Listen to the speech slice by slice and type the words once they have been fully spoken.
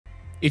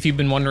If you've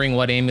been wondering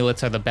what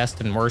amulets are the best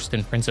and worst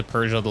in Prince of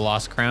Persia: The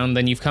Lost Crown,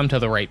 then you've come to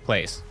the right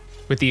place.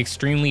 With the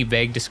extremely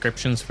vague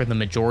descriptions for the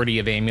majority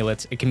of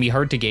amulets, it can be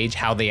hard to gauge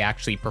how they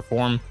actually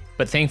perform,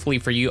 but thankfully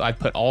for you, I've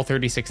put all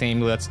 36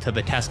 amulets to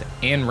the test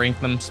and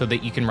ranked them so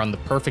that you can run the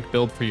perfect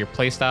build for your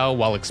playstyle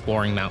while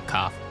exploring Mount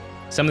Kaf.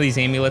 Some of these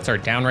amulets are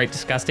downright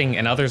disgusting,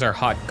 and others are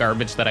hot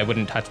garbage that I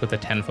wouldn't touch with a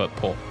 10-foot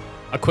pole.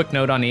 A quick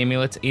note on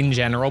amulets in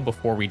general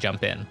before we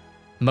jump in.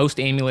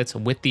 Most amulets,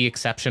 with the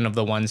exception of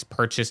the ones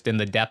purchased in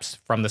the depths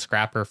from the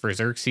scrapper for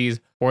Xerxes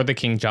or the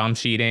King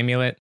Jamshid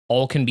amulet,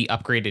 all can be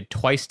upgraded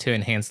twice to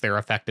enhance their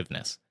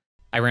effectiveness.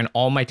 I ran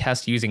all my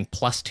tests using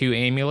 +2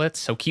 amulets,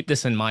 so keep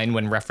this in mind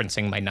when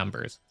referencing my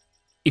numbers.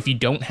 If you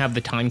don't have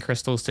the time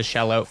crystals to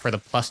shell out for the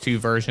 +2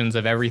 versions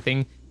of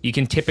everything, you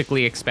can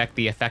typically expect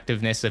the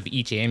effectiveness of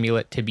each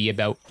amulet to be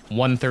about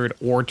 1/3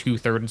 or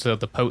 2/3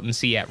 of the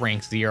potency at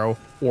rank 0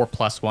 or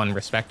 +1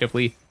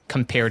 respectively,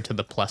 compared to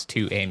the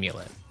 +2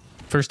 amulet.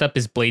 First up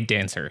is Blade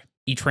Dancer.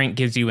 Each rank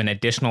gives you an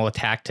additional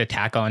attack to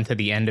tack on to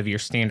the end of your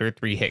standard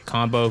 3-hit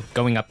combo,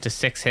 going up to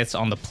 6 hits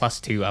on the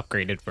 +2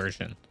 upgraded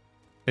version.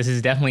 This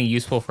is definitely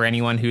useful for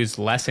anyone who's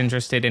less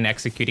interested in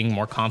executing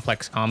more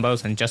complex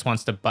combos and just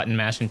wants to button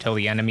mash until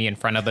the enemy in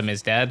front of them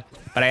is dead,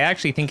 but I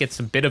actually think it's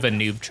a bit of a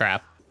noob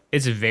trap.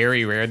 It's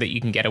very rare that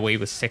you can get away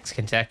with 6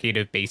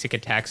 consecutive basic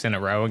attacks in a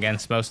row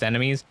against most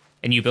enemies,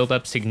 and you build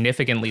up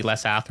significantly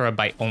less Athra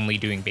by only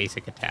doing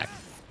basic attacks.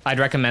 I'd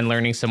recommend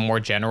learning some more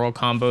general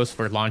combos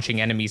for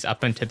launching enemies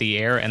up into the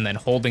air and then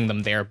holding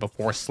them there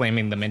before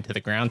slamming them into the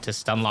ground to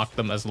stun lock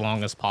them as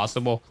long as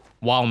possible,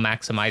 while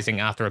maximizing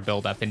Athra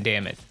buildup and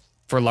damage.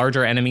 For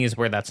larger enemies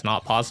where that's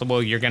not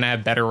possible, you're going to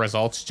have better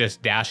results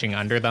just dashing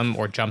under them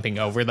or jumping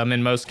over them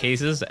in most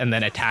cases, and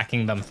then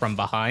attacking them from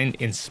behind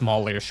in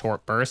smaller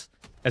short bursts,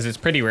 as it's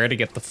pretty rare to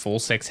get the full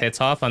 6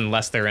 hits off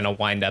unless they're in a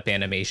wind-up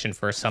animation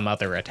for some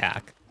other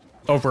attack.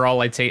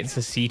 Overall, I'd say it's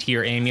a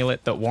C-tier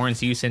amulet that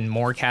warrants use in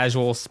more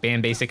casual,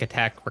 spam basic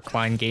attack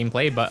recline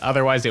gameplay, but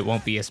otherwise it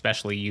won't be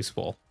especially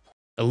useful.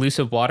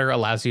 Elusive Water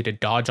allows you to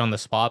dodge on the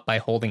spot by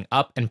holding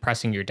up and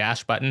pressing your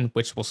dash button,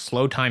 which will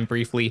slow time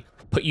briefly,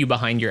 put you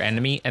behind your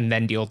enemy, and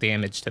then deal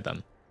damage to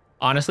them.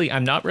 Honestly,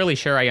 I'm not really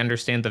sure I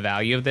understand the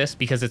value of this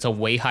because it's a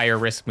way higher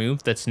risk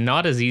move that's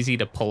not as easy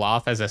to pull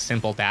off as a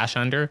simple dash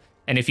under,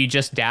 and if you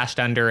just dashed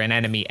under an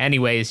enemy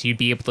anyways, you'd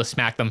be able to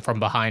smack them from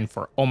behind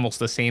for almost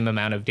the same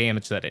amount of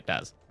damage that it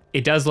does.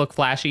 It does look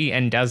flashy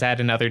and does add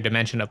another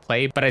dimension of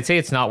play, but I'd say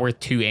it's not worth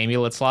 2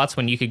 amulet slots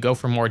when you could go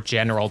for more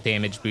general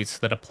damage boosts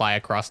that apply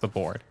across the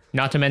board.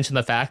 Not to mention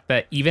the fact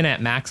that even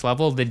at max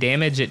level, the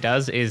damage it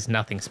does is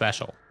nothing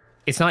special.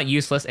 It's not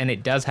useless, and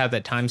it does have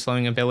that time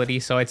slowing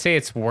ability, so I'd say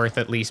it's worth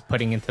at least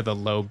putting into the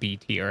low B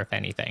tier if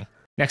anything.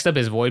 Next up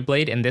is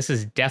Voidblade, and this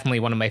is definitely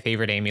one of my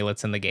favorite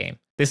amulets in the game.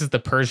 This is the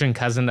Persian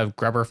cousin of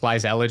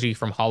Grubberfly's Elegy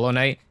from Hollow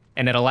Knight,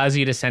 and it allows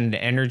you to send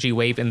an energy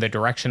wave in the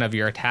direction of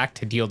your attack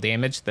to deal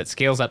damage that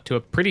scales up to a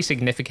pretty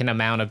significant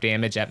amount of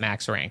damage at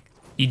max rank.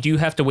 You do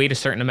have to wait a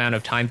certain amount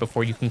of time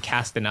before you can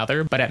cast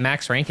another, but at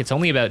max rank it's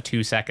only about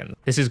 2 seconds.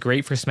 This is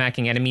great for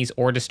smacking enemies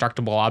or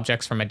destructible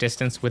objects from a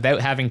distance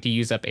without having to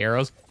use up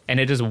arrows, and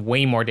it does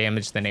way more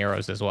damage than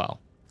arrows as well.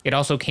 It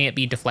also can't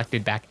be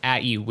deflected back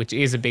at you, which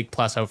is a big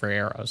plus over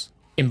arrows.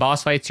 In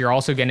boss fights, you're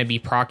also going to be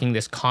proccing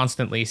this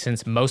constantly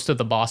since most of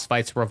the boss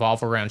fights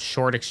revolve around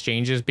short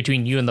exchanges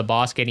between you and the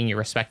boss getting your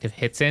respective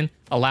hits in,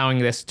 allowing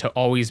this to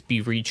always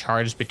be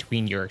recharged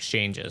between your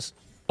exchanges.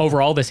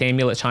 Overall, this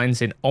amulet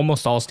shines in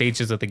almost all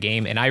stages of the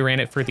game, and I ran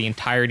it for the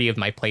entirety of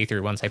my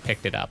playthrough once I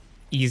picked it up.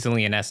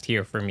 Easily an S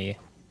tier for me.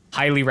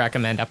 Highly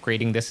recommend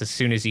upgrading this as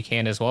soon as you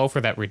can as well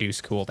for that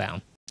reduced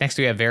cooldown. Next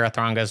we have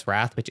Verethragna's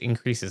Wrath, which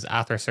increases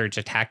Athra Surge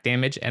attack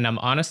damage, and I'm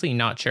honestly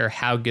not sure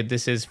how good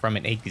this is from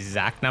an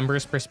exact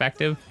numbers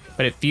perspective,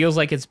 but it feels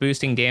like it's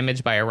boosting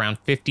damage by around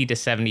 50 to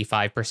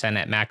 75%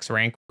 at max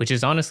rank, which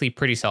is honestly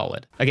pretty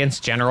solid.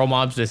 Against general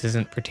mobs, this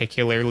isn't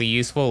particularly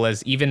useful,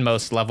 as even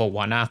most level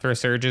 1 Athra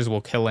Surges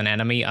will kill an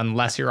enemy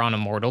unless you're on a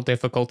mortal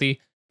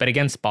difficulty, but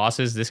against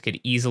bosses, this could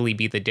easily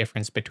be the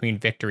difference between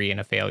victory and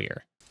a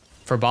failure.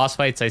 For boss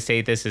fights, I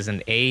say this is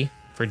an A.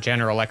 For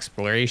general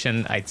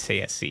exploration, I'd say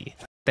a C.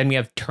 Then we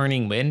have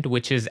Turning Wind,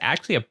 which is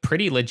actually a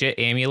pretty legit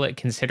amulet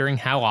considering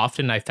how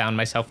often I found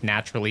myself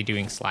naturally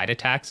doing slide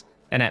attacks,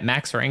 and at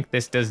max rank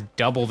this does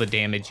double the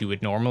damage you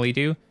would normally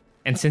do,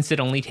 and since it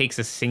only takes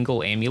a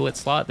single amulet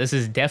slot, this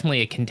is definitely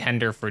a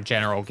contender for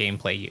general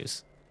gameplay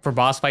use. For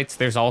boss fights,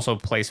 there's also a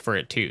place for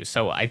it too,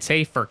 so I'd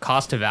say for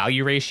cost to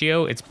value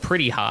ratio, it's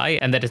pretty high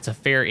and that it's a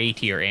fair A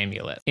tier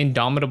amulet.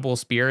 Indomitable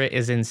Spirit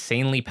is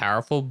insanely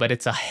powerful, but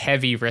it's a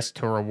heavy risk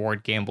to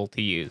reward gamble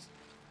to use.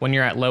 When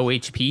you're at low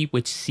HP,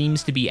 which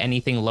seems to be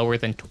anything lower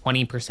than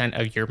 20%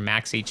 of your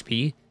max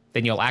HP,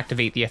 then you'll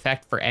activate the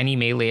effect for any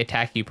melee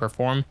attack you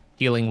perform,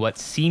 dealing what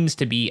seems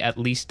to be at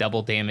least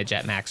double damage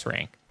at max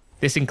rank.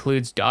 This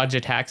includes dodge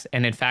attacks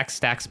and in fact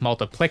stacks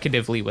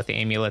multiplicatively with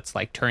amulets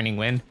like Turning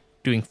Wind,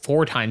 doing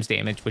 4 times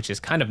damage, which is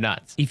kind of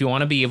nuts. If you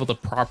want to be able to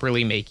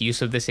properly make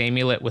use of this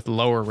amulet with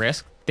lower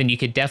risk, then you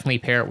could definitely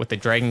pair it with the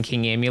Dragon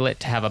King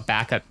amulet to have a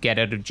backup get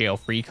out of jail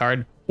free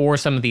card, or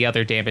some of the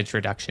other damage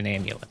reduction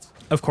amulets.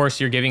 Of course,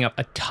 you're giving up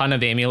a ton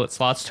of amulet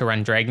slots to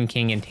run Dragon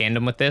King in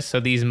tandem with this,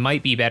 so these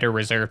might be better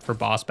reserved for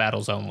boss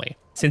battles only.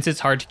 Since it's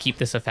hard to keep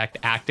this effect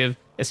active,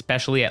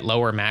 especially at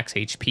lower max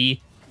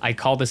HP, I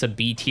call this a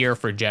B tier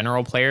for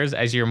general players,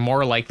 as you're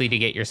more likely to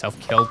get yourself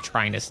killed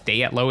trying to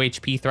stay at low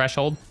HP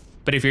threshold.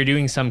 But if you're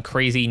doing some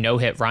crazy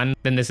no-hit run,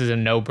 then this is a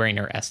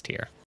no-brainer S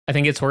tier. I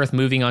think it's worth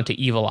moving on to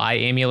Evil Eye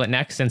Amulet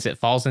next, since it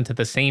falls into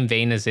the same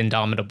vein as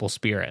Indomitable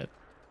Spirit.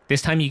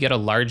 This time you get a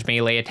large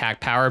melee attack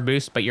power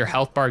boost, but your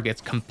health bar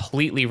gets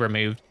completely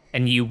removed,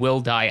 and you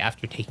will die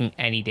after taking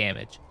any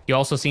damage. You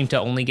also seem to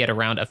only get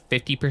around a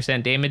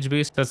 50% damage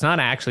boost, so it's not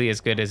actually as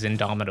good as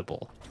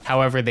Indomitable.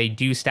 However, they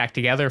do stack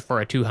together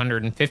for a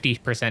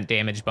 250%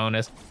 damage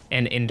bonus,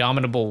 and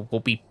Indomitable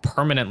will be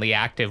permanently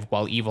active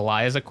while Evil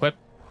Eye is equipped,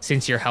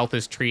 since your health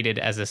is treated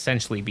as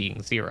essentially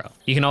being 0.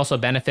 You can also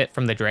benefit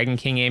from the Dragon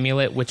King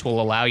Amulet, which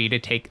will allow you to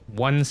take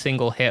one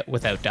single hit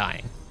without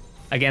dying.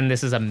 Again,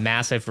 this is a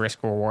massive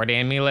risk-reward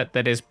amulet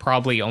that is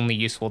probably only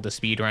useful to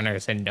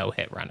speedrunners and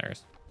no-hit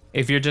runners.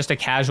 If you're just a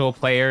casual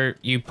player,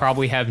 you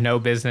probably have no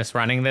business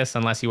running this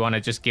unless you want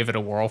to just give it a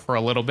whirl for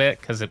a little bit,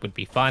 because it would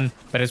be fun,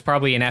 but it's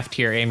probably an F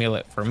tier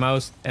amulet for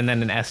most, and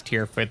then an S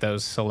tier for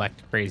those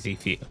select crazy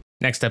few.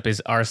 Next up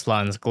is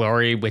Arslan's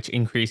Glory, which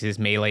increases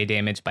melee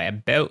damage by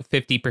about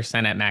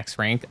 50% at max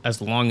rank,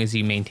 as long as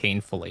you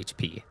maintain full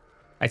HP.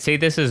 I'd say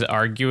this is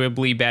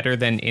arguably better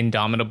than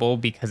Indomitable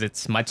because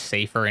it's much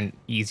safer and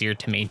easier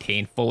to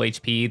maintain full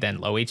HP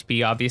than low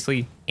HP,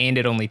 obviously, and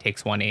it only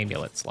takes one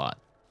amulet slot.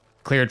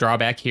 Clear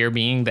drawback here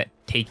being that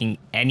taking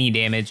any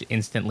damage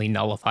instantly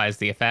nullifies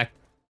the effect,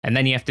 and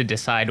then you have to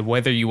decide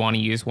whether you want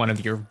to use one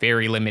of your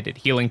very limited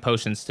healing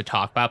potions to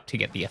top up to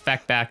get the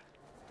effect back,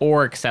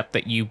 or accept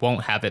that you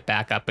won't have it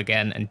back up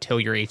again until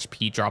your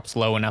HP drops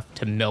low enough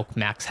to milk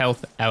max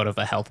health out of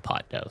a health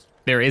pot dose.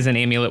 There is an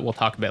amulet we'll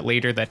talk about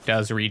later that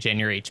does regen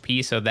your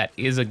HP, so that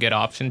is a good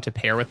option to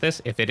pair with this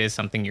if it is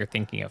something you're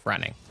thinking of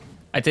running.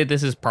 I'd say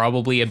this is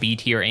probably a B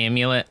tier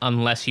amulet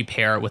unless you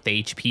pair it with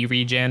the HP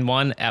regen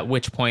one, at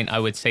which point I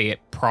would say it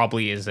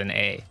probably is an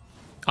A.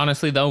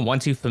 Honestly though,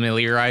 once you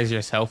familiarize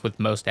yourself with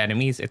most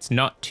enemies, it's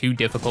not too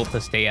difficult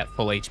to stay at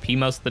full HP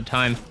most of the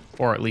time,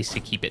 or at least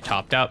to keep it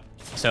topped up.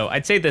 So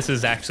I'd say this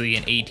is actually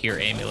an A tier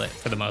amulet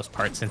for the most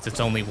part, since it's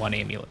only one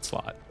amulet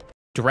slot.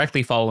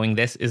 Directly following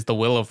this is the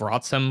Will of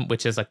Rotsam,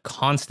 which is a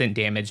constant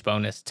damage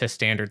bonus to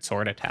standard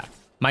sword attack.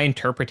 My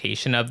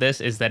interpretation of this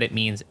is that it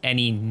means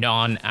any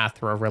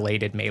non-Athra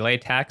related melee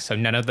attacks, so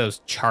none of those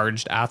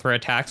charged Athra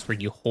attacks where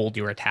you hold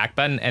your attack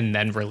button and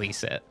then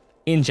release it.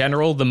 In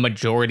general, the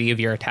majority of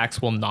your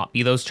attacks will not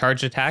be those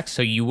charged attacks,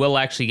 so you will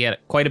actually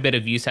get quite a bit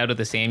of use out of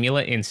this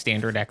amulet in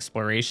standard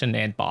exploration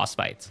and boss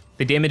fights.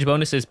 The damage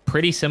bonus is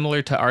pretty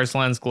similar to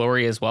Arslan's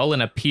Glory as well,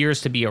 and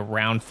appears to be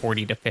around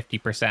 40 to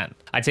 50%.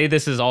 I'd say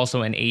this is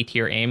also an A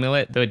tier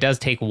amulet, though it does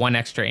take one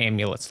extra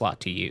amulet slot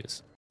to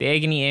use. The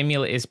Agony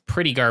Amulet is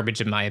pretty garbage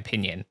in my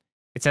opinion.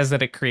 It says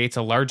that it creates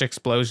a large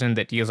explosion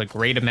that deals a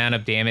great amount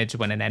of damage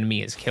when an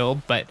enemy is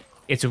killed, but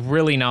it's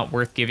really not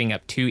worth giving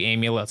up 2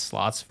 amulet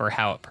slots for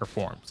how it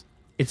performs.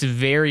 It's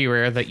very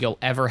rare that you'll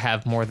ever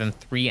have more than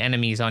 3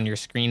 enemies on your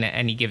screen at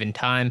any given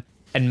time,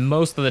 and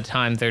most of the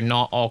time they're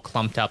not all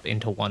clumped up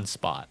into one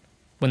spot.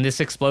 When this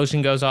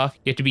explosion goes off,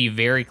 you have to be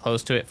very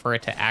close to it for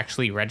it to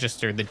actually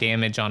register the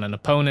damage on an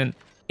opponent,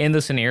 and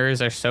the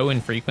scenarios are so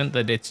infrequent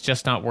that it's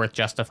just not worth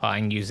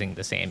justifying using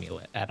this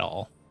amulet at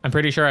all. I'm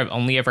pretty sure I've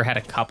only ever had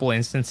a couple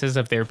instances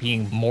of there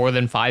being more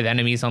than 5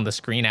 enemies on the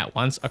screen at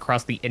once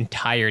across the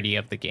entirety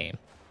of the game.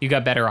 You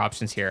got better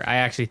options here. I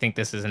actually think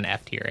this is an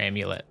F tier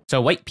amulet. So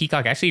White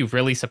Peacock actually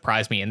really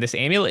surprised me, and this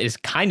amulet is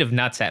kind of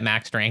nuts at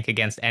max rank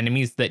against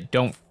enemies that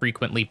don't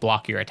frequently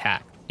block your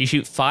attack. You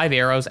shoot 5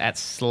 arrows at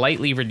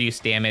slightly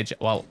reduced damage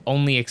while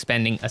only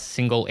expending a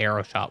single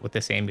arrow shot with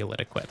this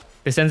amulet equipped.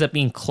 This ends up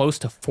being close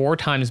to 4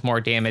 times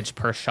more damage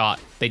per shot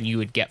than you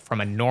would get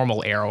from a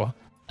normal arrow,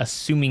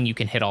 assuming you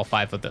can hit all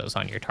 5 of those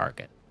on your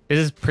target. This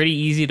is pretty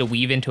easy to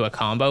weave into a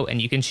combo,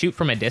 and you can shoot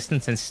from a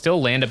distance and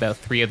still land about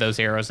 3 of those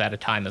arrows at a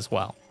time as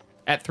well.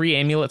 At 3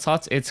 amulet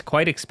slots, it's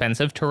quite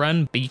expensive to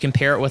run, but you can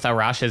pair it with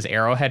Arash's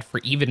Arrowhead for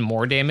even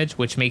more damage,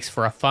 which makes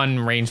for a fun,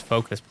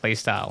 range-focused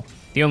playstyle.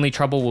 The only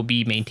trouble will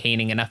be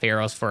maintaining enough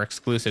arrows for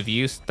exclusive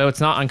use, though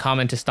it's not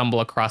uncommon to stumble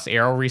across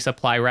arrow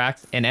resupply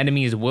racks, and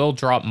enemies will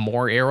drop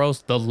more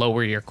arrows the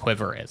lower your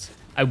quiver is.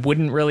 I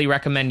wouldn't really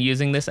recommend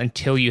using this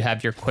until you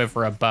have your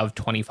quiver above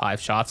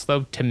 25 shots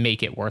though, to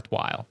make it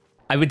worthwhile.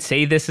 I would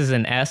say this is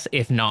an S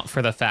if not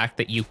for the fact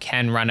that you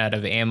can run out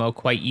of ammo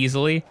quite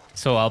easily,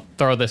 so I'll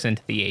throw this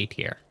into the A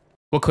tier.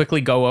 We'll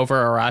quickly go over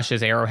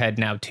Arash's Arrowhead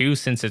now too,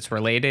 since it's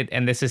related,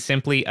 and this is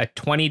simply a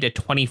 20 to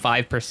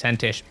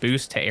 25%-ish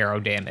boost to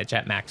arrow damage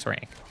at max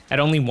rank. At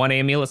only 1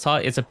 amulet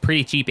slot, it's a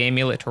pretty cheap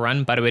amulet to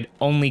run, but I would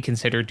only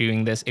consider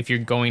doing this if you're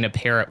going to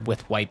pair it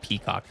with White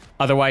Peacock.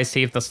 Otherwise,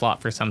 save the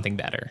slot for something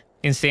better.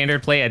 In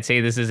standard play, I'd say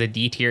this is a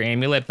D tier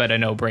amulet, but a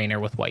no-brainer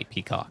with White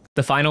Peacock.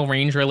 The final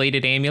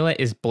range-related amulet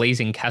is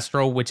Blazing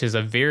Kestrel, which is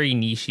a very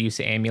niche use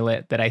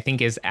amulet that I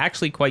think is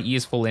actually quite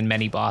useful in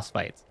many boss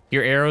fights.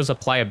 Your arrows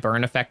apply a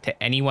burn effect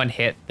to any one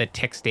hit that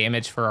ticks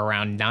damage for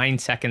around 9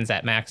 seconds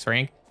at max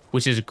rank,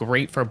 which is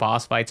great for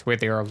boss fights where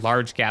there are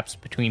large gaps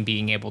between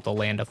being able to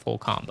land a full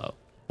combo.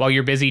 While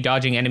you're busy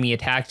dodging enemy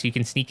attacks, you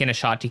can sneak in a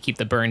shot to keep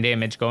the burn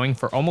damage going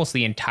for almost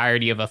the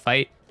entirety of a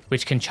fight,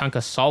 which can chunk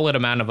a solid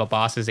amount of a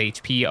boss's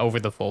HP over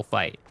the full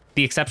fight.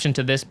 The exception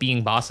to this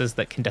being bosses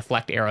that can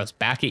deflect arrows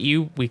back at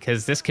you,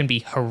 because this can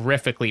be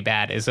horrifically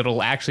bad as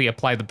it'll actually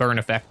apply the burn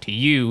effect to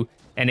you,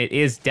 and it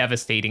is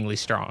devastatingly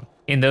strong.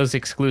 In those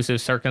exclusive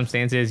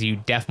circumstances, you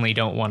definitely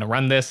don't want to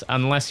run this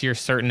unless you're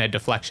certain a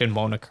deflection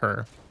won't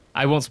occur.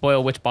 I won't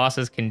spoil which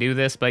bosses can do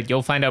this, but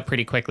you'll find out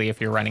pretty quickly if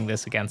you're running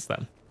this against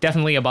them.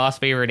 Definitely a boss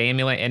favorite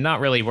amulet and not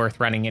really worth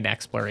running in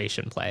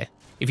exploration play.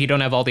 If you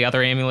don't have all the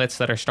other amulets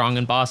that are strong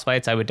in boss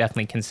fights, I would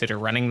definitely consider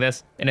running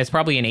this, and it's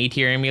probably an A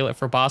tier amulet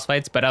for boss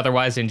fights, but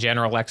otherwise in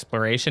general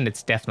exploration,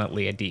 it's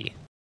definitely a D.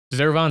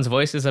 Zurvan's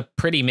Voice is a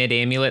pretty mid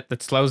amulet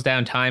that slows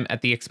down time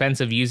at the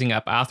expense of using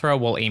up Athra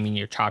while aiming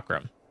your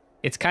chakram.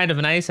 It's kind of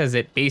nice as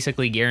it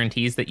basically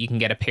guarantees that you can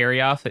get a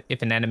parry off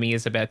if an enemy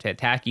is about to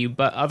attack you,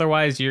 but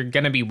otherwise you're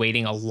going to be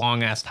waiting a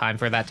long ass time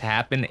for that to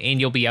happen and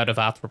you'll be out of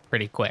Athra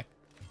pretty quick.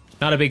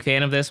 Not a big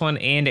fan of this one,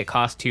 and it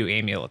costs 2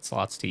 amulet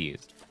slots to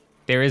use.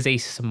 There is a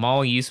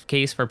small use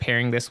case for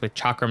pairing this with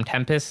Chakram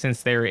Tempest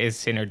since there is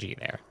synergy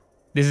there.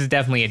 This is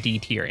definitely a D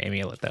tier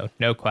amulet though,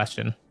 no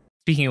question.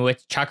 Speaking of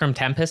which, Chakram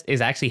Tempest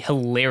is actually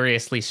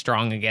hilariously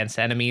strong against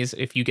enemies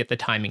if you get the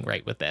timing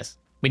right with this.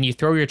 When you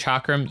throw your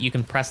Chakram, you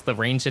can press the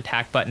ranged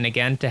attack button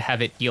again to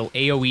have it deal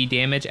AoE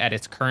damage at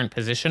its current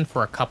position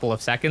for a couple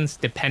of seconds,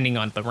 depending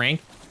on the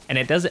rank, and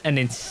it does an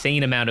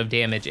insane amount of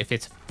damage if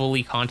it's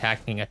fully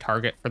contacting a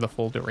target for the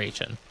full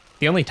duration.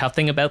 The only tough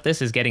thing about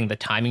this is getting the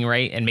timing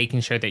right and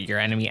making sure that your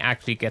enemy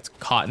actually gets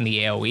caught in the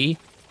AoE,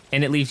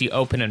 and it leaves you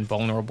open and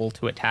vulnerable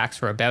to attacks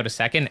for about a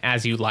second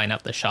as you line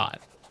up the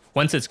shot.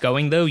 Once it's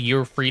going though,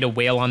 you're free to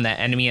wail on that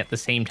enemy at the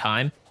same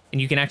time,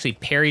 and you can actually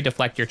parry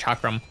deflect your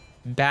Chakram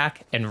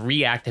back and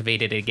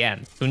reactivate it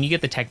again. So when you get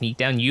the technique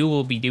down, you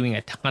will be doing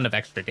a ton of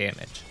extra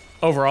damage.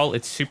 Overall,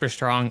 it's super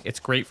strong. It's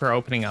great for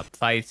opening up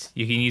fights.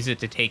 You can use it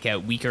to take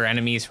out weaker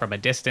enemies from a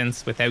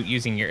distance without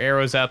using your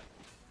arrows up.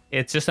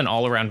 It's just an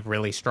all-around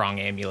really strong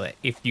amulet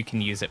if you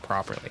can use it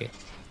properly.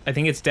 I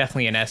think it's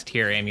definitely an S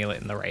tier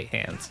amulet in the right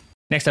hands.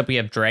 Next up we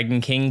have Dragon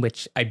King,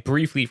 which I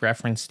briefly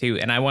referenced to,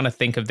 and I want to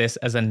think of this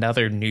as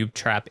another noob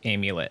trap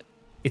amulet.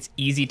 It's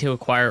easy to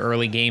acquire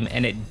early game,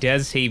 and it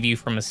does save you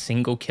from a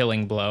single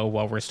killing blow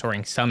while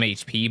restoring some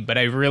HP, but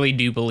I really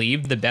do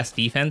believe the best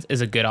defense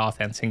is a good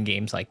offense in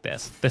games like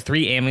this. The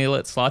 3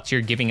 amulet slots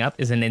you're giving up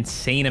is an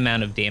insane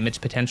amount of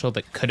damage potential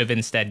that could have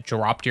instead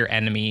dropped your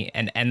enemy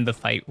and end the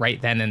fight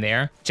right then and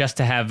there, just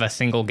to have a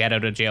single get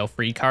out of jail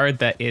free card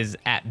that is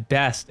at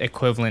best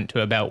equivalent to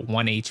about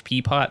 1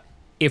 HP pot,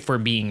 if we're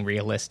being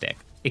realistic.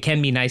 It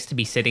can be nice to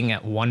be sitting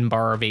at 1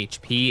 bar of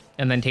HP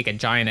and then take a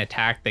giant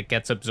attack that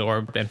gets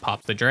absorbed and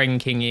pops the Dragon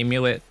King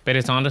amulet, but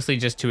it's honestly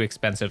just too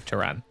expensive to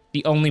run.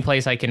 The only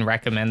place I can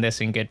recommend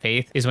this in good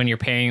faith is when you're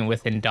pairing it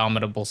with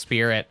Indomitable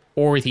Spirit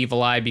or with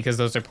Evil Eye, because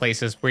those are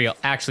places where you'll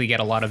actually get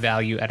a lot of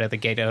value out of the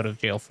get out of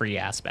jail free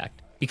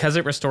aspect. Because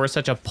it restores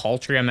such a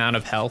paltry amount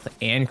of health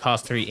and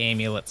costs 3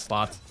 amulet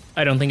slots,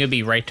 I don't think it'd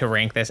be right to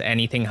rank this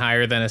anything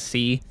higher than a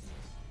C.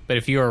 But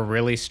if you are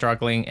really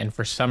struggling and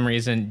for some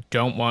reason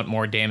don't want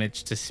more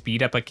damage to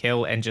speed up a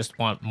kill and just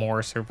want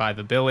more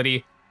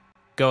survivability,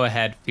 go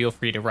ahead, feel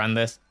free to run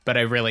this, but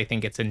I really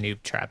think it's a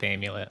noob trap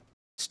amulet.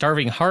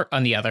 Starving Heart,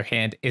 on the other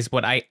hand, is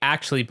what I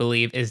actually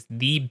believe is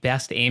the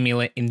best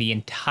amulet in the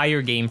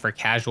entire game for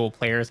casual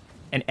players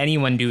and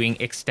anyone doing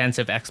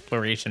extensive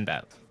exploration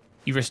bouts.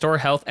 You restore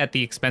health at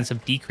the expense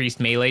of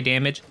decreased melee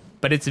damage,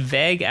 but it's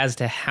vague as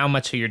to how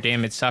much of your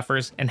damage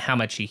suffers and how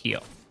much you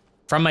heal.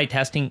 From my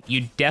testing,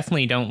 you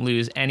definitely don't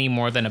lose any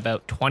more than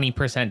about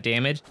 20%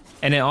 damage,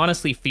 and it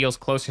honestly feels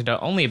closer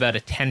to only about a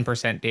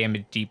 10%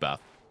 damage debuff.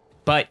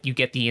 But you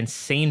get the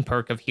insane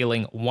perk of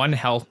healing 1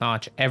 health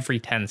notch every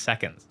 10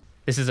 seconds.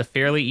 This is a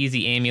fairly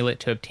easy amulet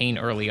to obtain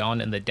early on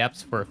in the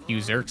depths for a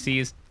few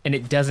Xerxes, and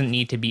it doesn't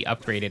need to be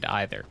upgraded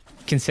either.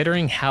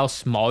 Considering how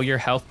small your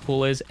health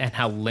pool is and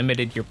how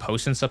limited your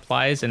potion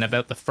supply is in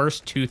about the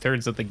first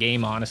 2/3 of the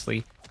game,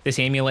 honestly, this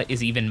amulet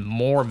is even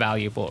more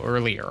valuable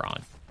earlier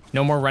on.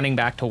 No more running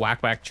back to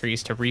whack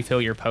trees to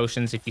refill your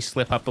potions if you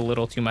slip up a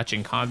little too much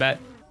in combat.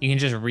 You can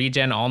just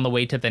regen on the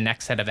way to the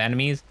next set of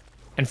enemies,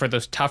 and for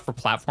those tougher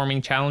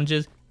platforming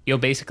challenges, you'll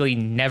basically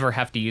never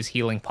have to use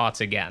healing pots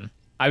again.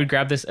 I would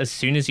grab this as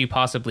soon as you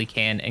possibly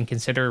can and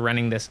consider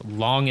running this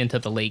long into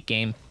the late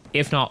game,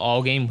 if not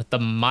all game, with the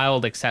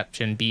mild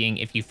exception being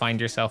if you find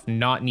yourself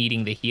not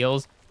needing the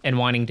heals and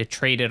wanting to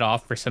trade it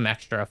off for some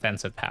extra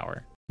offensive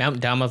power. Mount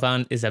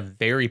Damavand is a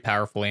very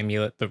powerful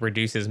amulet that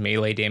reduces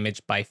melee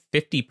damage by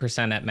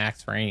 50% at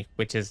max rank,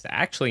 which is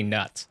actually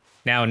nuts.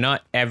 Now,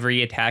 not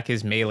every attack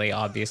is melee,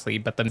 obviously,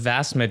 but the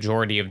vast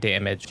majority of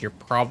damage you're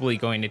probably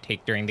going to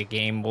take during the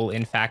game will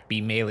in fact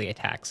be melee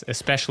attacks,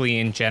 especially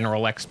in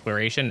general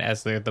exploration,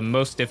 as they're the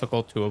most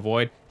difficult to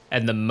avoid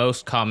and the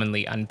most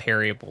commonly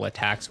unparryable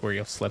attacks where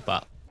you'll slip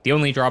up. The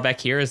only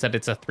drawback here is that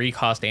it's a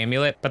 3-cost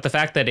amulet, but the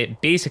fact that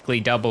it basically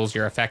doubles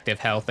your effective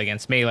health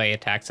against melee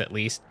attacks at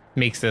least,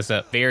 makes this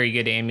a very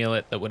good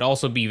amulet that would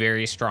also be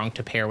very strong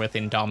to pair with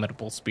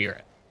Indomitable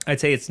Spirit. I'd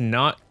say it's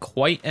not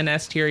quite an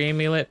S tier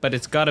amulet, but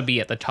it's gotta be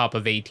at the top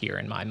of A tier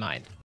in my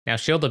mind. Now,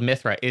 Shield of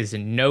Mithra is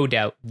no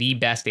doubt the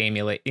best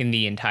amulet in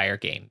the entire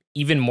game,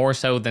 even more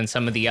so than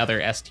some of the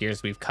other S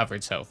tiers we've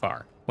covered so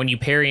far. When you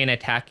parry an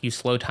attack, you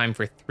slow time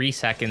for 3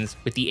 seconds,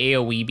 with the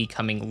AoE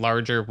becoming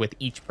larger with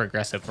each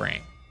progressive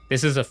rank.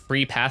 This is a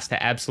free pass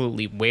to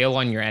absolutely wail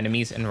on your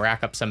enemies and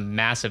rack up some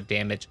massive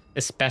damage,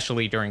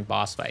 especially during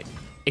boss fights.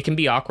 It can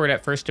be awkward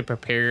at first to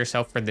prepare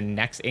yourself for the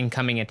next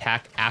incoming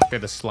attack after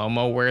the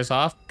slow-mo wears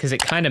off, because it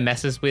kind of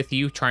messes with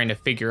you trying to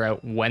figure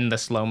out when the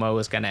slow-mo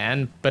is going to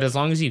end, but as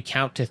long as you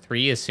count to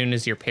 3 as soon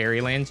as your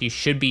parry lands, you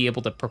should be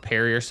able to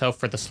prepare yourself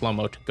for the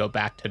slow-mo to go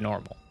back to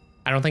normal.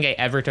 I don't think I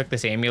ever took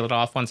this amulet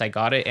off once I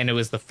got it, and it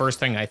was the first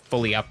thing I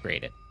fully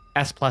upgraded.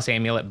 S+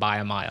 amulet by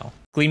a mile.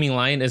 Gleaming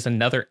Lion is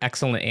another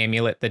excellent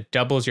amulet that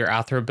doubles your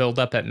Athro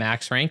buildup at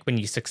max rank when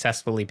you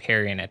successfully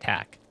parry an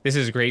attack. This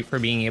is great for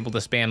being able to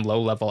spam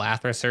low-level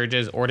Athro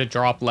surges or to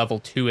drop level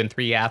 2 and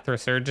 3 Athro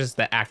surges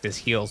that act as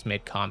heals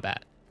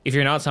mid-combat. If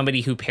you're not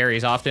somebody who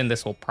parries often,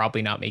 this will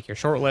probably not make your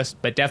shortlist,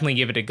 but definitely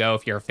give it a go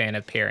if you're a fan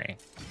of parrying.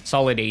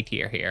 Solid A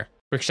tier here.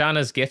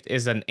 Rikshana's Gift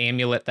is an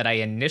amulet that I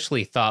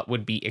initially thought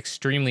would be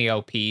extremely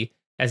OP,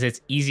 as it's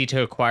easy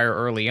to acquire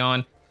early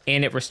on,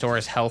 and it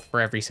restores health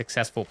for every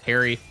successful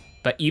parry,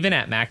 but even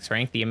at max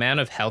rank, the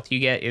amount of health you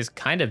get is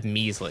kind of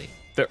measly.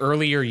 The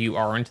earlier you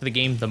are into the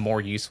game, the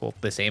more useful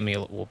this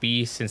amulet will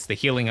be, since the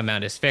healing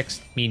amount is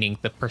fixed, meaning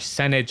the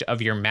percentage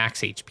of your max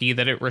HP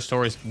that it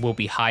restores will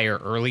be higher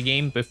early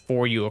game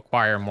before you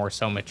acquire more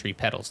Soma Tree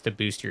Petals to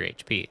boost your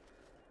HP.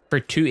 For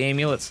 2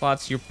 amulet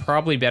slots, you're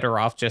probably better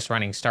off just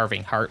running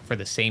Starving Heart for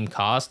the same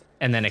cost,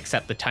 and then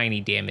accept the tiny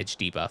damage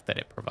debuff that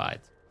it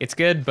provides. It's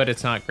good, but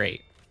it's not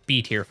great.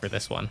 B tier for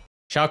this one.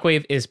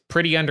 Shockwave is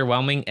pretty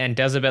underwhelming and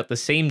does about the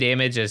same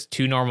damage as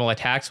 2 normal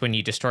attacks when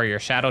you destroy your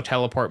Shadow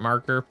Teleport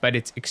marker, but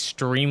it's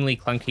extremely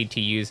clunky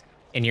to use,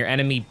 and your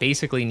enemy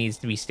basically needs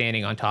to be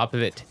standing on top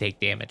of it to take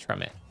damage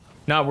from it.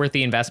 Not worth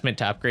the investment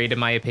to upgrade in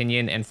my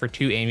opinion, and for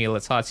 2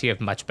 amulet slots you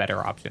have much better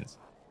options.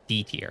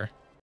 D tier.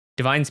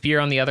 Divine Spear,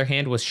 on the other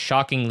hand, was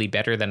shockingly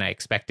better than I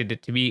expected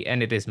it to be,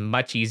 and it is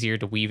much easier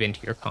to weave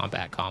into your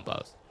combat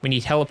combos. When you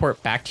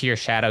teleport back to your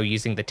shadow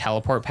using the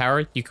teleport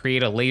power, you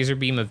create a laser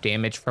beam of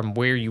damage from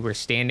where you were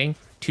standing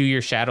to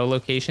your shadow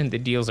location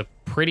that deals a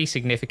pretty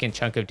significant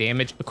chunk of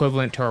damage,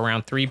 equivalent to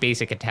around 3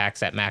 basic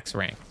attacks at max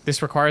rank.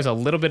 This requires a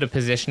little bit of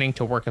positioning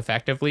to work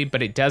effectively,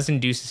 but it does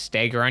induce a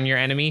stagger on your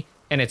enemy,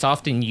 and it's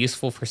often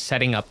useful for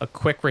setting up a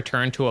quick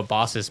return to a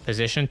boss's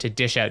position to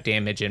dish out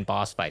damage in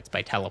boss fights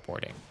by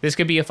teleporting. This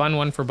could be a fun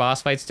one for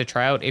boss fights to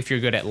try out if you're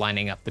good at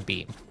lining up the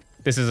beam.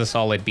 This is a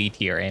solid B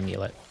tier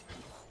amulet.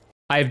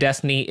 Eye of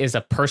Destiny is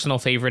a personal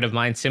favorite of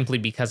mine simply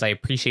because I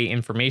appreciate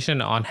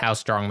information on how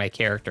strong my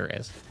character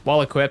is.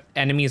 While equipped,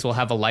 enemies will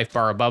have a life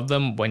bar above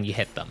them when you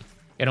hit them.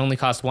 It only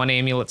cost 1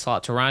 amulet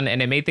slot to run,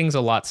 and it made things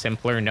a lot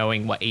simpler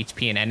knowing what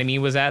HP an enemy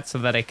was at so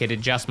that I could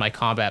adjust my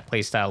combat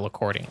playstyle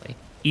accordingly.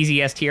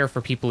 Easy S tier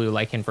for people who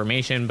like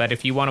information, but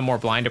if you want a more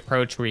blind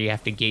approach where you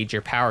have to gauge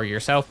your power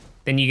yourself,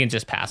 then you can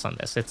just pass on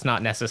this. It's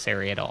not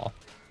necessary at all.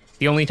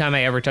 The only time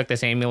I ever took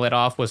this amulet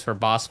off was for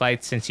boss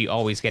fights, since you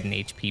always get an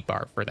HP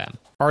bar for them.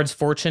 Bard's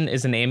Fortune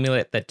is an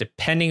amulet that,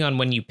 depending on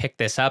when you pick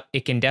this up,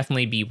 it can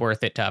definitely be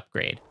worth it to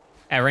upgrade.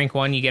 At rank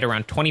 1, you get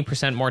around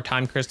 20% more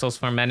time crystals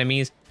from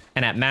enemies,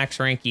 and at max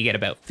rank, you get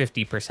about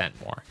 50%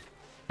 more.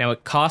 Now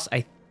it costs,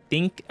 I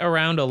think,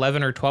 around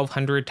 11 or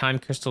 1200 time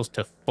crystals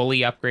to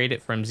fully upgrade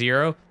it from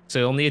 0, so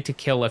you'll need to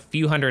kill a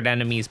few hundred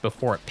enemies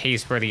before it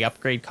pays for the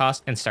upgrade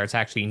cost and starts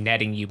actually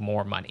netting you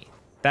more money.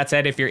 That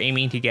said, if you're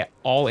aiming to get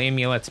all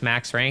amulets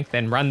max rank,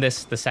 then run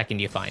this the second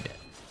you find it.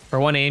 For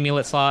 1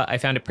 amulet slot, I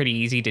found it pretty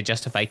easy to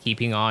justify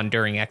keeping on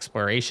during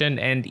exploration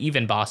and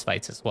even boss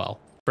fights as well.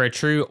 For a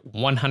true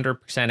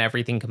 100%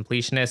 everything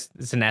completionist,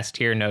 it's an S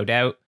tier no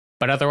doubt,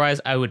 but otherwise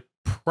I would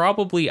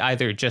probably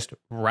either just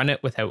run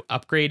it without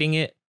upgrading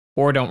it,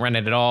 or don't run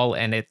it at all,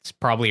 and it's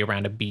probably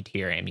around a B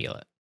tier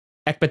amulet.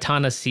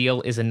 Ekbatana's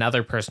Seal is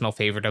another personal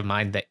favorite of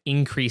mine that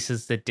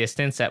increases the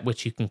distance at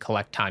which you can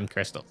collect time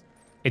crystals.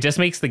 It just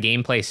makes the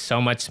gameplay so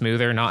much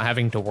smoother not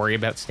having to worry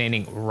about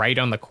standing right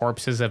on the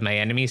corpses of my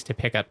enemies to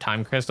pick up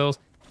time crystals,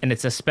 and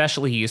it's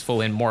especially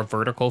useful in more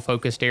vertical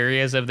focused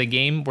areas of the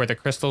game where the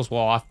crystals will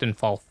often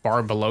fall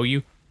far below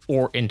you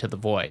or into the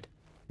void.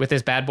 With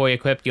this bad boy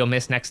equipped, you'll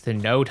miss next to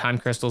no time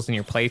crystals in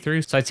your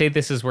playthrough, so I'd say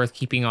this is worth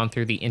keeping on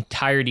through the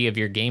entirety of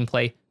your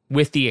gameplay,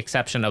 with the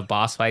exception of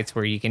boss fights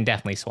where you can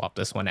definitely swap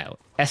this one out.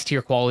 S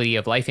tier quality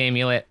of life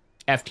amulet,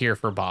 F tier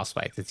for boss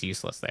fights, it's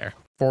useless there.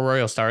 4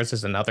 Royal Stars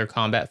is another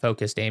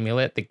combat-focused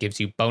amulet that gives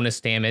you bonus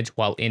damage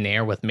while in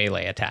air with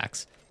melee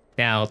attacks.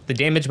 Now, the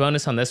damage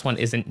bonus on this one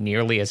isn't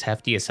nearly as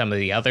hefty as some of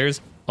the others,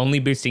 only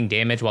boosting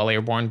damage while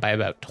airborne by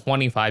about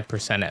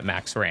 25% at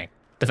max rank.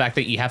 The fact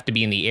that you have to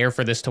be in the air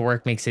for this to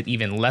work makes it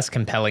even less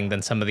compelling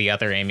than some of the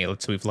other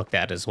amulets we've looked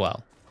at as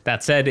well.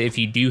 That said, if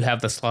you do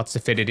have the slots to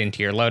fit it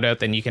into your loadout,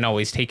 then you can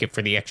always take it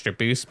for the extra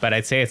boost, but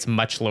I'd say it's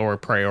much lower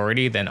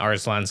priority than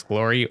Arslan's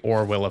Glory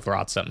or Will of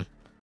Rotsam.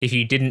 If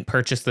you didn't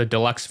purchase the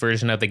deluxe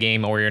version of the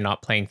game or you're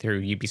not playing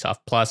through Ubisoft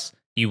Plus,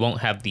 you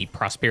won't have the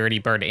Prosperity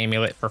Bird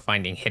amulet for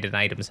finding hidden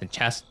items in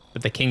chests,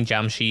 but the King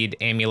Jamshid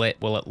amulet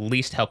will at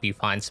least help you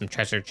find some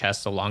treasure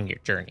chests along your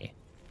journey.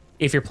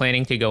 If you're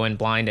planning to go in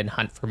blind and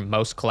hunt for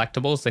most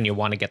collectibles, then you'll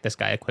want to get this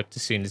guy equipped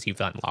as soon as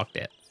you've unlocked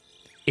it.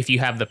 If you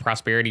have the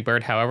Prosperity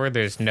Bird, however,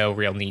 there's no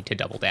real need to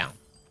double down.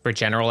 For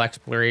general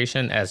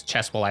exploration, as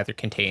chests will either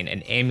contain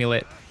an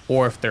amulet,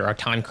 or if there are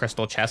time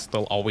crystal chests,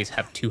 they'll always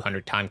have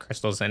 200 time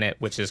crystals in it,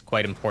 which is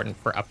quite important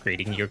for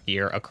upgrading your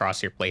gear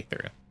across your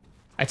playthrough.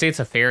 I'd say it's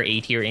a fair A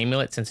tier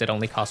amulet since it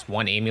only costs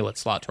 1 amulet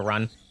slot to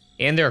run,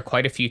 and there are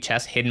quite a few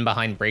chests hidden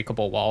behind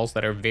breakable walls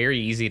that are very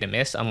easy to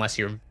miss unless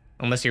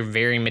you're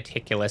very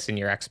meticulous in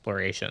your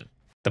exploration.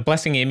 The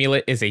Blessing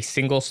Amulet is a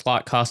single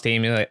slot cost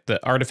amulet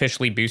that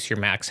artificially boosts your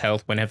max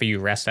health whenever you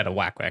rest at a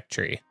whack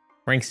tree.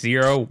 Ranks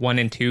 0, 1,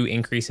 and 2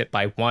 increase it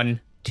by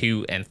 1,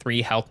 2, and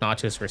 3 health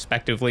notches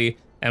respectively,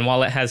 and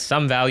while it has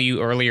some value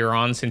earlier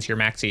on since your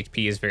max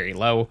HP is very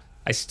low,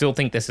 I still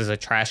think this is a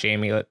trash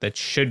amulet that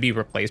should be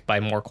replaced by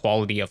more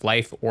quality of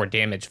life or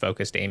damage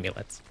focused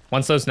amulets.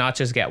 Once those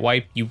notches get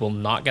wiped, you will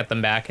not get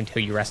them back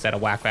until you rest at a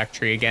whack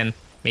tree again,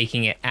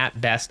 making it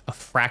at best a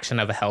fraction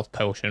of a health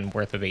potion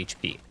worth of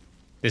HP.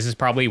 This is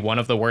probably one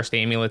of the worst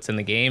amulets in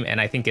the game,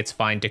 and I think it's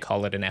fine to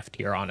call it an F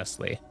tier,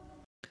 honestly.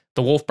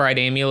 The Wolf Bride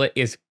amulet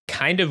is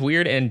kind of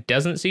weird and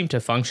doesn't seem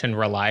to function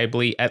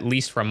reliably, at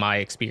least from my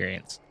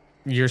experience.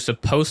 You're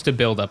supposed to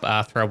build up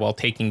Athra while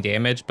taking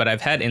damage, but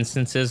I've had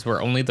instances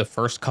where only the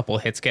first couple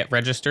hits get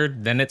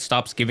registered, then it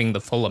stops giving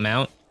the full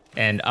amount,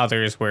 and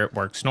others where it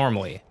works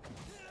normally.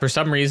 For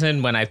some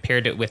reason, when I've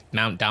paired it with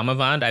Mount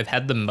Damavand, I've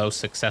had the most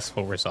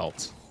successful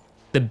results.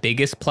 The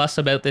biggest plus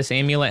about this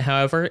amulet,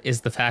 however,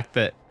 is the fact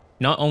that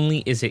not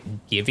only is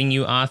it giving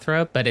you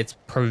Athra, but it's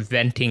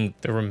preventing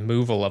the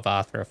removal of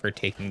Athra for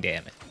taking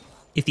damage.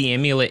 If the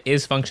amulet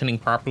is functioning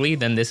properly,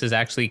 then this is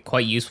actually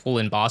quite useful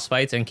in boss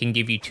fights and can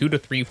give you 2 to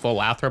 3 full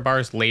Athra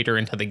bars later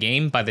into the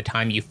game by the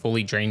time you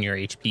fully drain your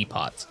HP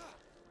pots.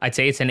 I'd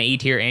say it's an A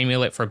tier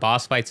amulet for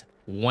boss fights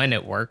when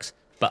it works,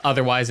 but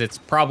otherwise it's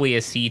probably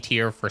a C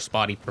tier for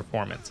spotty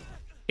performance.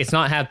 It's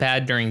not half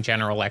bad during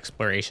general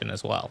exploration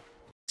as well.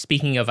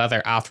 Speaking of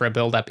other Athra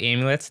build-up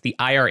amulets, the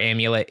IR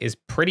amulet is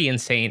pretty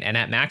insane, and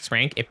at max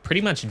rank, it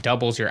pretty much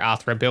doubles your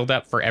Athra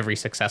build-up for every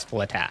successful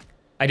attack.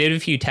 I did a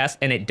few tests,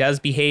 and it does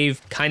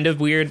behave kind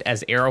of weird,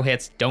 as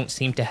arrowheads don't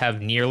seem to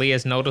have nearly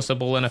as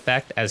noticeable an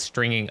effect as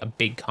stringing a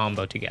big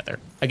combo together.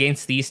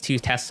 Against these two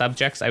test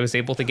subjects, I was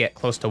able to get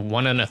close to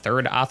 1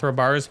 1/3 Athra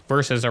bars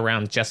versus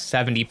around just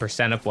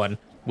 70% of one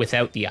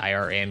without the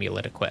IR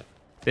amulet equipped.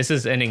 This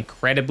is an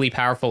incredibly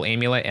powerful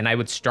amulet, and I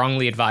would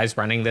strongly advise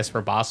running this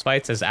for boss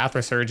fights, as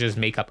Athra Surges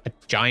make up a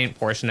giant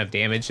portion of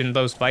damage in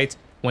those fights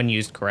when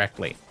used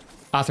correctly.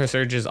 Athra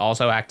Surges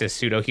also act as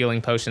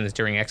pseudo-healing potions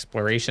during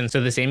exploration,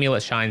 so this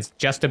amulet shines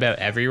just about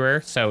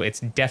everywhere, so it's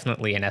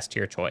definitely an S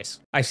tier choice.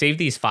 I saved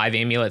these 5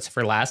 amulets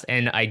for last,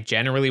 and I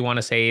generally want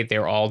to say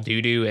they're all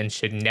doo-doo and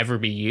should never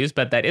be used,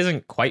 but that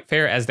isn't quite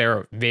fair, as there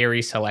are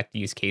very select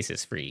use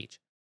cases for each.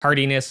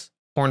 Hardiness,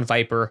 Horned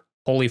Viper,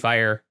 Holy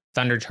Fire,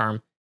 Thunder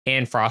Charm,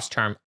 and Frost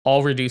Charm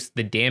all reduce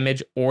the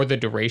damage or the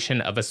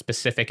duration of a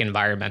specific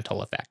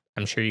environmental effect.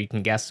 I'm sure you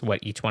can guess what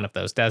each one of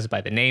those does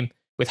by the name,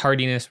 with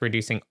Hardiness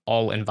reducing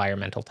all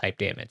environmental type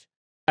damage.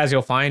 As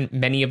you'll find,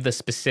 many of the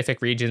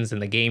specific regions in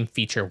the game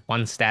feature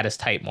one status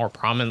type more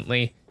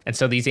prominently, and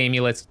so these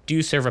amulets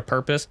do serve a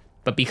purpose,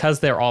 but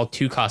because they're all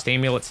 2-cost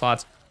amulet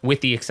slots,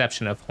 with the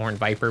exception of Horned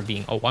Viper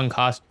being a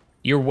 1-cost,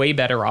 you're way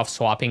better off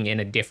swapping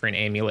in a different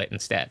amulet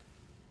instead.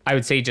 I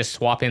would say just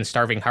swap in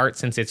Starving Heart,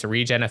 since its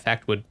regen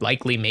effect would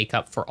likely make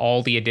up for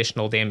all the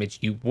additional damage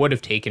you would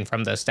have taken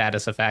from the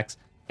status effects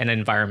and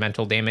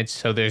environmental damage,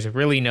 so there's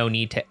really no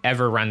need to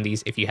ever run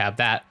these if you have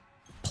that.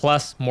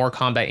 Plus, more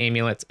combat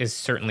amulets is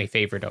certainly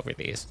favored over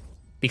these.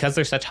 Because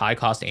they're such high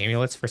cost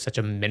amulets for such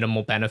a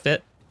minimal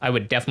benefit, I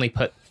would definitely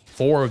put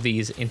 4 of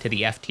these into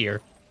the F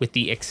tier, with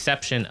the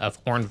exception of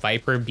Horned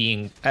Viper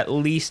being at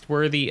least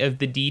worthy of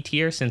the D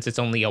tier since it's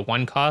only a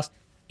 1 cost,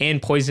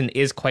 and Poison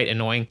is quite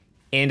annoying,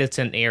 and it's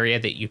an area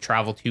that you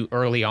travel to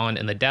early on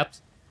in the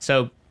depths,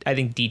 so I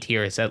think D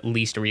tier is at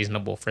least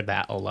reasonable for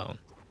that alone.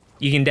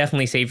 You can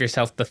definitely save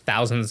yourself the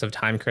thousands of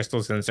time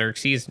crystals in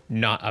Xerxes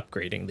not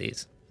upgrading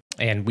these.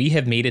 And we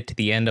have made it to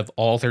the end of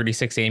all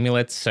 36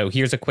 amulets, so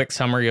here's a quick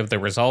summary of the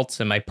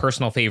results and my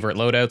personal favorite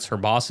loadouts for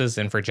bosses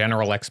and for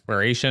general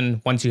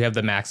exploration once you have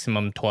the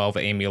maximum 12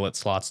 amulet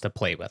slots to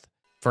play with.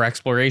 For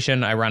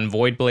exploration, I run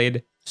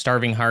Voidblade,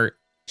 Starving Heart,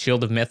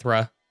 Shield of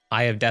Mithra,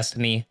 Eye of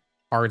Destiny,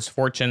 Bard's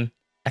Fortune,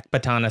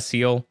 Ekbatana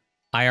Seal,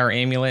 IR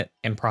Amulet,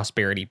 and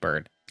Prosperity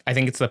Bird. I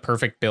think it's the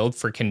perfect build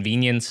for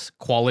convenience,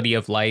 quality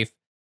of life,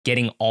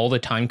 getting all the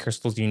time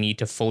crystals you need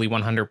to fully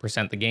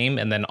 100% the game,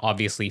 and then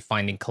obviously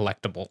finding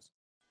collectibles.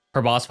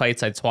 For boss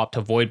fights, I'd swap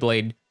to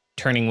Voidblade,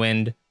 Turning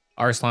Wind,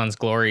 Arslan's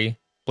Glory,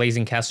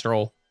 Blazing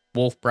Kestrel,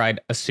 Wolf Bride,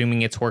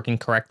 assuming it's working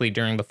correctly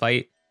during the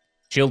fight,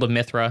 Shield of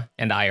Mithra,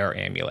 and IR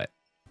Amulet.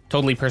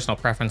 Totally personal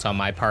preference on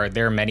my part.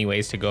 There are many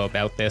ways to go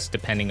about this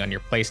depending on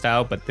your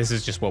playstyle, but this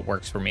is just what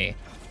works for me.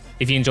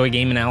 If you enjoy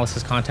game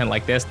analysis content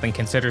like this, then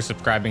consider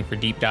subscribing for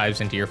deep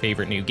dives into your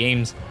favorite new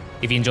games.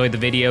 If you enjoyed the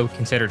video,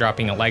 consider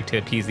dropping a like to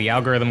appease the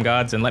algorithm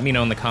gods, and let me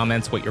know in the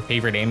comments what your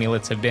favorite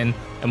amulets have been,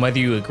 and whether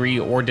you agree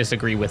or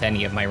disagree with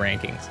any of my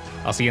rankings.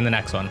 I'll see you in the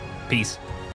next one. Peace.